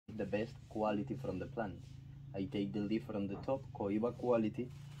the best quality from the plant. I take the leaf from the top, Cohiba quality,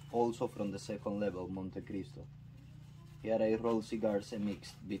 also from the second level, Monte Cristo. Here I roll cigars and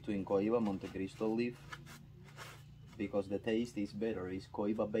mixed between Cohiba Monte Cristo leaf, because the taste is better, is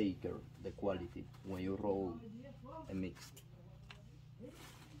Cohiba Baker, the quality, when you roll and mixed.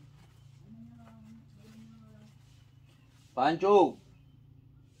 Pancho!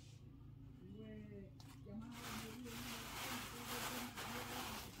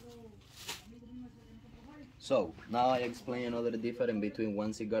 So, now I explain another difference between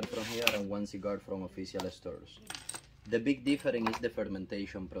one cigar from here and one cigar from official stores. The big difference is the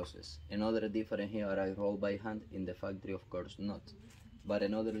fermentation process. Another difference here, I roll by hand, in the factory of course not. But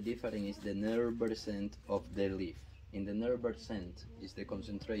another difference is the nerve percent of the leaf. In the nerve percent is the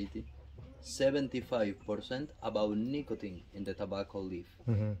concentrated 75% about nicotine in the tobacco leaf.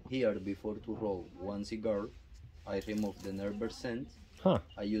 Here, before to roll one cigar, I remove the nerve percent.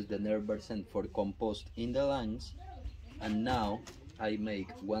 I use the nerve percent for compost in the lungs, and now I make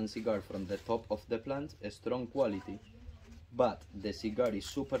one cigar from the top of the plant, a strong quality, but the cigar is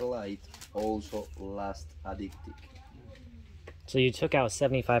super light, also less addictive. So you took out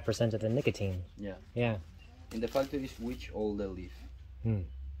 75% of the nicotine. Yeah. Yeah. In the factory switch all the leaf.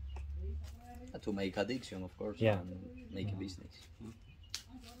 To make addiction, of course, yeah, and make a business.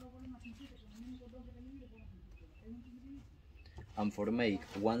 And for make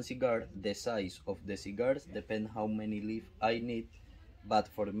one cigar, the size of the cigars depend how many leaf I need, but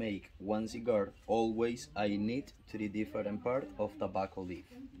for make one cigar, always I need 3 different parts of tobacco leaf.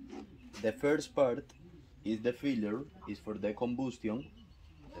 The first part is the filler, is for the combustion.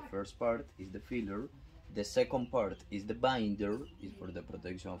 The first part is the filler. The second part is the binder, is for the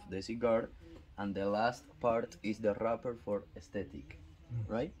protection of the cigar. And the last part is the wrapper for aesthetic,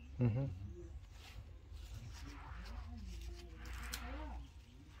 right?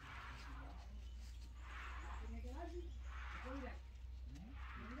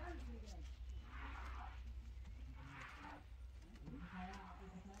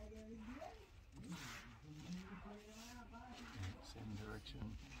 Same direction.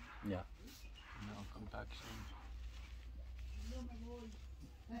 Yeah. No compaction.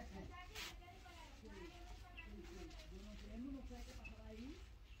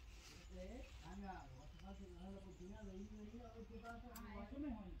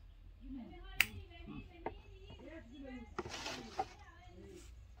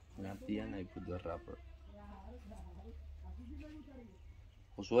 And at the end I put the wrapper.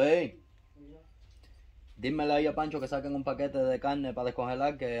 Josué, dímele ahí a Pancho que saquen un paquete de carne para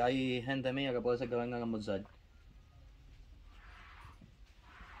descongelar, que hay gente mía que puede ser que vengan a almorzar.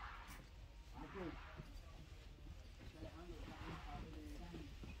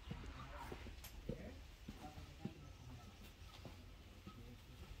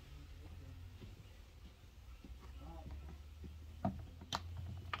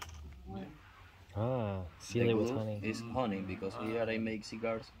 Ah, sealy with honey. It's honey, because here I make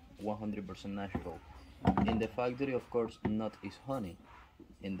cigars 100% natural. In the factory, of course, not is honey.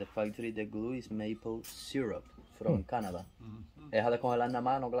 In the factory, the glue is maple syrup from Canada. ¿Es a descongelar nada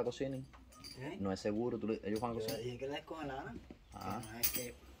más, no que la cocinen? No es seguro, ellos van a cocinar. Y que la descongelaran. Ah. No es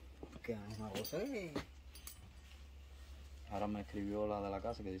que una cosa es... Ahora me escribió la de la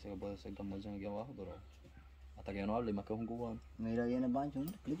casa que dice que puede ser que almuercen aquí abajo, pero hasta que yo no hable, y más que es un cubano. Mira, viene el Pancho,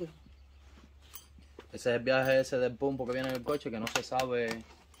 ¿no? Explíquelo. Ese es el viaje ese del pumpo que viene en el coche, que no se sabe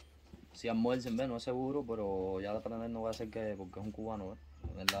si almuercen, ¿ves? No es seguro, pero ya de aprender no voy a hacer que, porque es un cubano, ¿ves?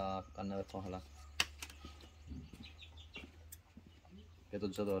 Es la carne descongelada. Qué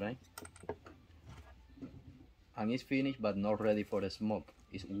torcedor, ¿eh? And it's finished but not ready for the smoke.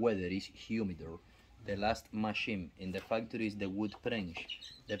 It's weather, it's humider. The last machine in the factory is the wood press.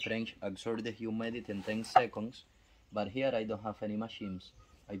 The press absorbs the humidity in 10 seconds, but here I don't have any machines.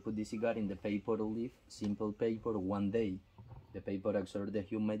 I put the cigar in the paper leaf, simple paper, 1 day. The paper absorbs the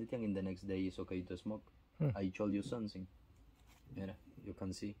humidity and in the next day it's okay to smoke. I told you something. Mira, you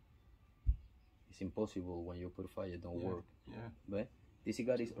can see. It's impossible when you put fire, don't work. Yeah. But this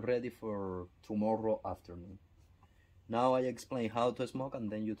cigar is ready for tomorrow afternoon. Now I explain how to smoke and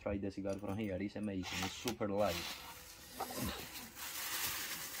then you try the cigar from here. It's amazing, it's super light.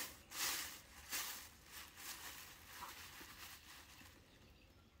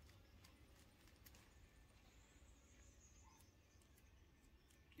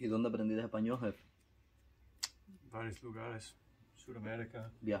 ¿Y dónde aprendiste español, jefe? Varios lugares.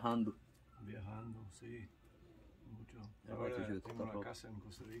 Sudamérica. Viajando. Viajando, sí. Mucho. Ya, Ahora Chuchu, tengo está una roto. casa en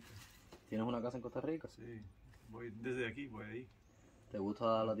Costa Rica. ¿Tienes una casa en Costa Rica? Sí. Voy desde aquí, voy ahí. ¿Te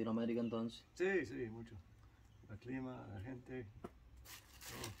gusta Latinoamérica entonces? Sí, sí, mucho. El clima, la gente,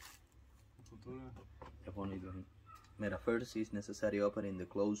 todo. honey to him. Mira, first it's necessary opening the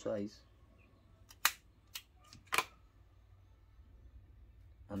closed eyes.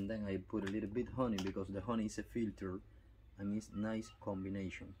 And then I put a little bit honey because the honey is a filter and it's nice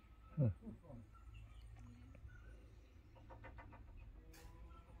combination.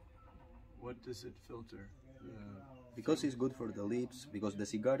 What does it filter? Because it's good for the lips, because the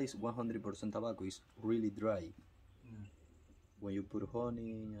cigar is 100% tobacco, it's really dry. When you put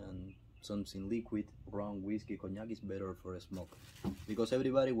honey and something liquid, rum, whiskey, cognac is better for a smoke. Because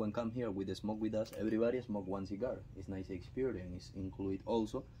everybody, when come here with the smoke with us, everybody smoke one cigar. It's nice experience, it's included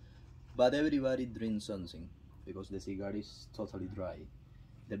also. But everybody drinks something, because the cigar is totally dry.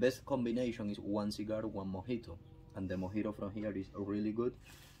 The best combination is one cigar, one mojito. And the mojito from here is really good,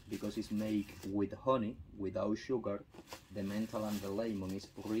 because it's made with honey, without sugar. The menthol and the lemon is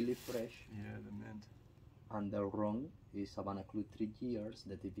really fresh. Yeah, the mint. And the rum is Havana Club 3 years,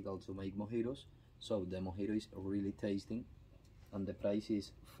 the typical to make mojitos. So the mojito is really tasting. And the price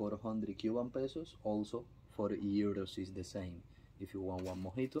is 400 Cuban pesos. Also 4 euros is the same. If you want one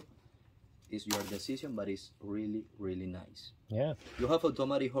mojito, it's your decision, but it's really, really nice. Yeah. You have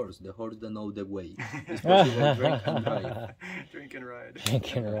automatic horse, the horse that know the way. It's possible drink and drive. Drink and ride.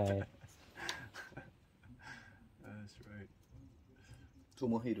 Drink and ride. That's right. 2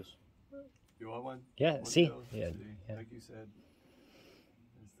 mojitos. You want one? Yeah, One see? pill? Yeah, See? yeah. Like you said,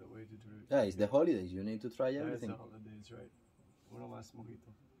 it's the way to do it. Yeah, it's the holidays. You need to try That's everything. the holidays, right? Uno más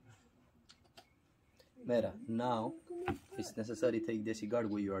mojito. Mira, now it's necessary to take the cigar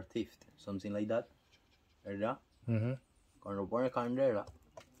with your teeth, something like that, ¿verdad? Cuando pones candela,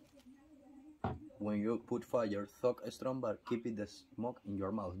 when you put fire, suck strong, but keep it the smoke in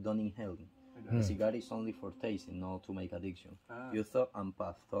your mouth, don't inhale. The cigar is only for tasting, not to make addiction. You suck and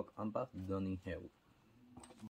puff, don't inhale.